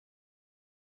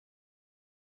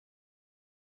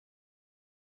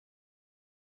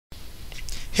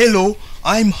Hello,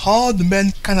 I'm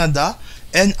Hardmancanada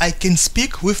and I can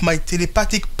speak with my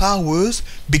telepathic powers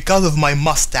because of my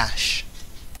mustache.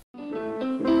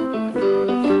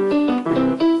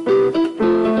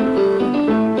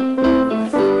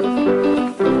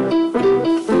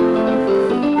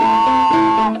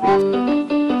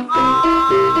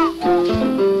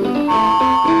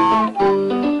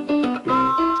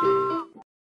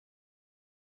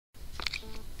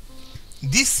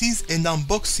 This is an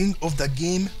unboxing of the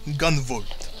game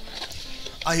Gunvolt.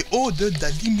 I ordered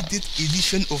the limited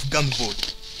edition of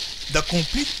Gunvolt. The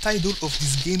complete title of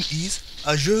this game is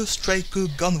Azure Striker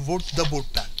Gunvolt Double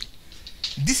Pack.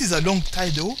 This is a long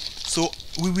title, so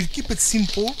we will keep it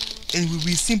simple and we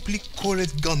will simply call it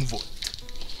Gunvolt.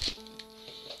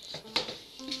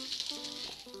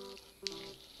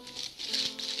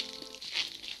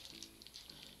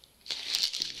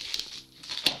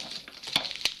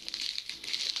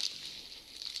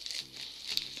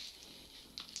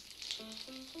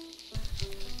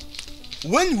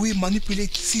 When we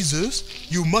manipulate scissors,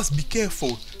 you must be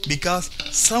careful because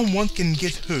someone can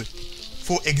get hurt.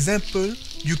 For example,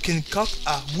 you can cut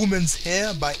a woman's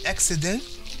hair by accident,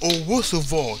 or worse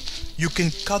of all, you can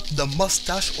cut the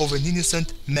mustache of an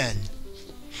innocent man.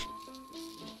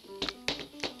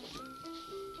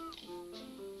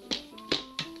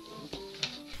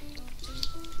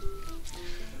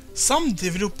 Some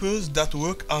developers that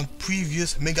work on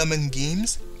previous Megaman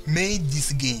games made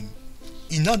this game.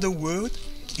 In other words,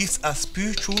 it's a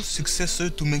spiritual successor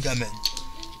to Megaman.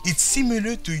 It's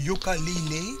similar to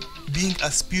Yooka-Laylee being a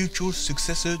spiritual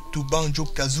successor to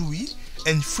Banjo-Kazooie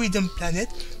and Freedom Planet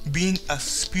being a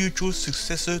spiritual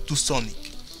successor to Sonic.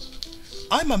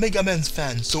 I'm a Megaman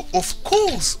fan, so of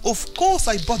course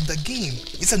I bought the game.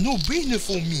 It's a no-brainer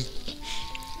for me.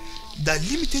 The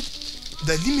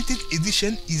limited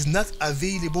edition is not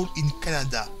available in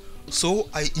Canada, so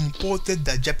I imported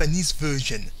the Japanese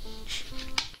version.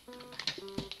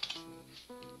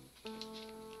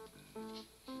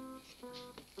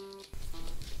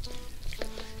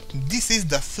 This is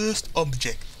the first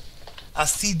object, a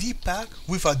CD pack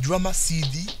with a drama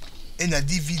CD and a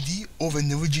DVD of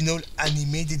an original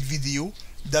animated video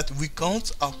that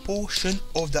recounts a portion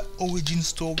of the origin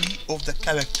story of the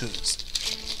characters.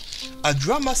 A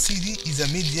drama CD is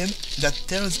a medium that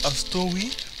tells a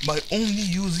story by only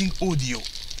using audio.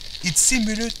 It's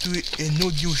similar to an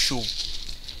audio show.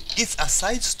 It's a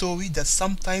side story that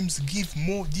sometimes gives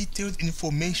more detailed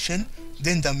information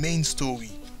than the main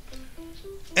story.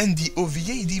 And the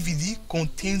OVA DVD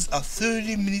contains a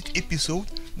 30-minute episode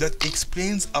that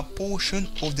explains a portion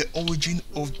of the origin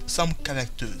of some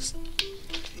characters.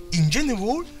 In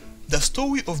general, the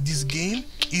story of this game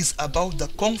is about the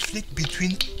conflict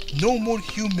between normal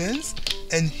humans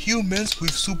and humans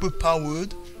with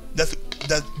superpowers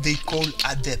that they call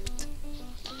adept.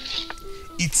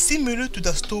 It's similar to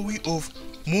the story of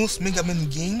most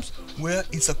Megaman games where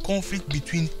it's a conflict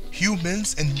between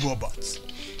humans and robots.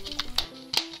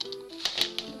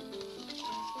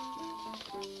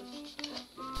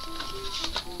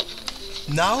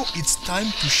 Now it's time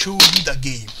to show you the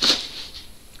game.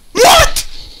 What?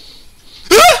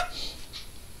 Huh?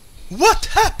 What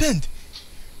happened?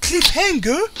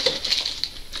 Cliffhanger?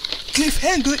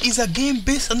 Cliffhanger is a game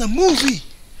based on a movie.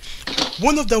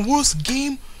 One of the worst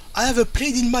games I ever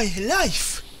played in my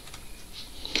life.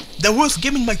 The worst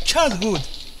game in my childhood.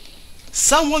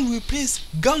 Someone replaced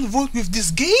Gunvolt with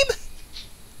this game?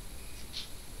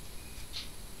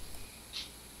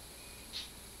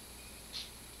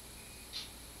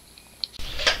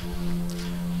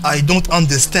 I don't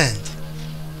understand.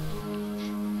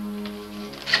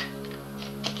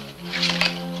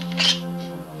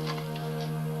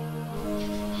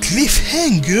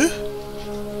 Cliffhanger?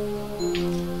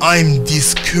 I'm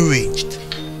discouraged.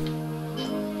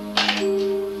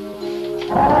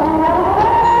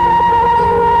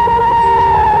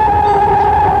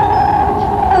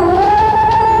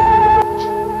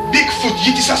 Bigfoot,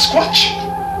 Yeti, Sasquatch?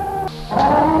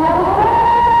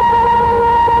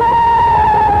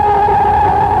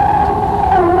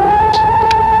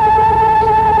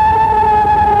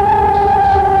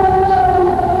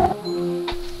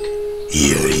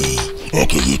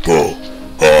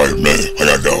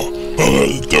 Hardmancanada,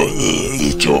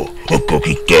 dicho,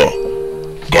 Okokita,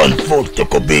 Gunvolt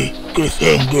Takobe,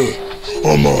 Cliffhanger,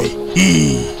 Omai,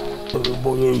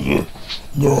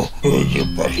 no, yo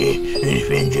pasé,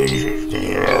 Gunvolt,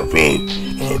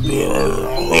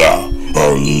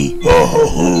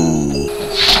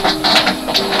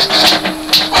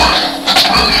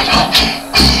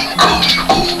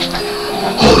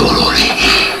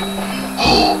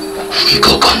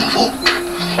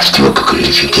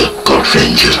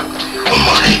 Gunvolt,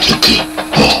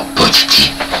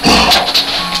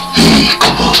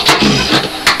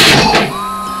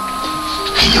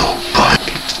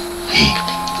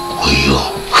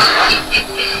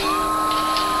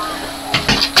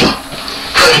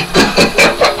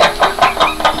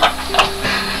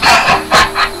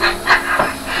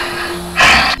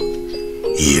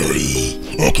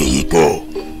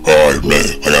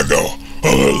 Hardmancanada.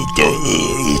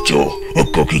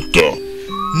 Kokita.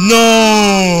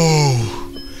 No!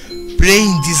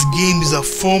 Playing this game is a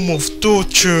form of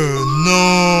torture.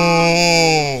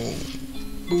 No!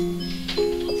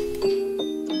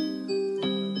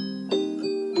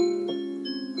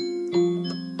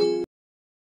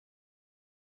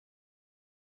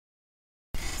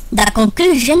 The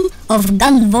conclusion of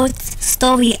Gunvolt's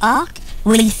story arc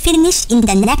will finish in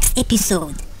the next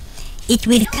episode. It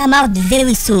will come out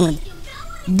very soon.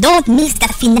 Don't miss the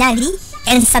finale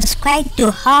and subscribe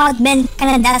to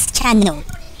Hardmancanada's channel.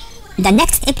 The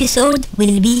next episode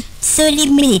will be 30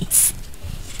 minutes.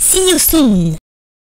 See you soon!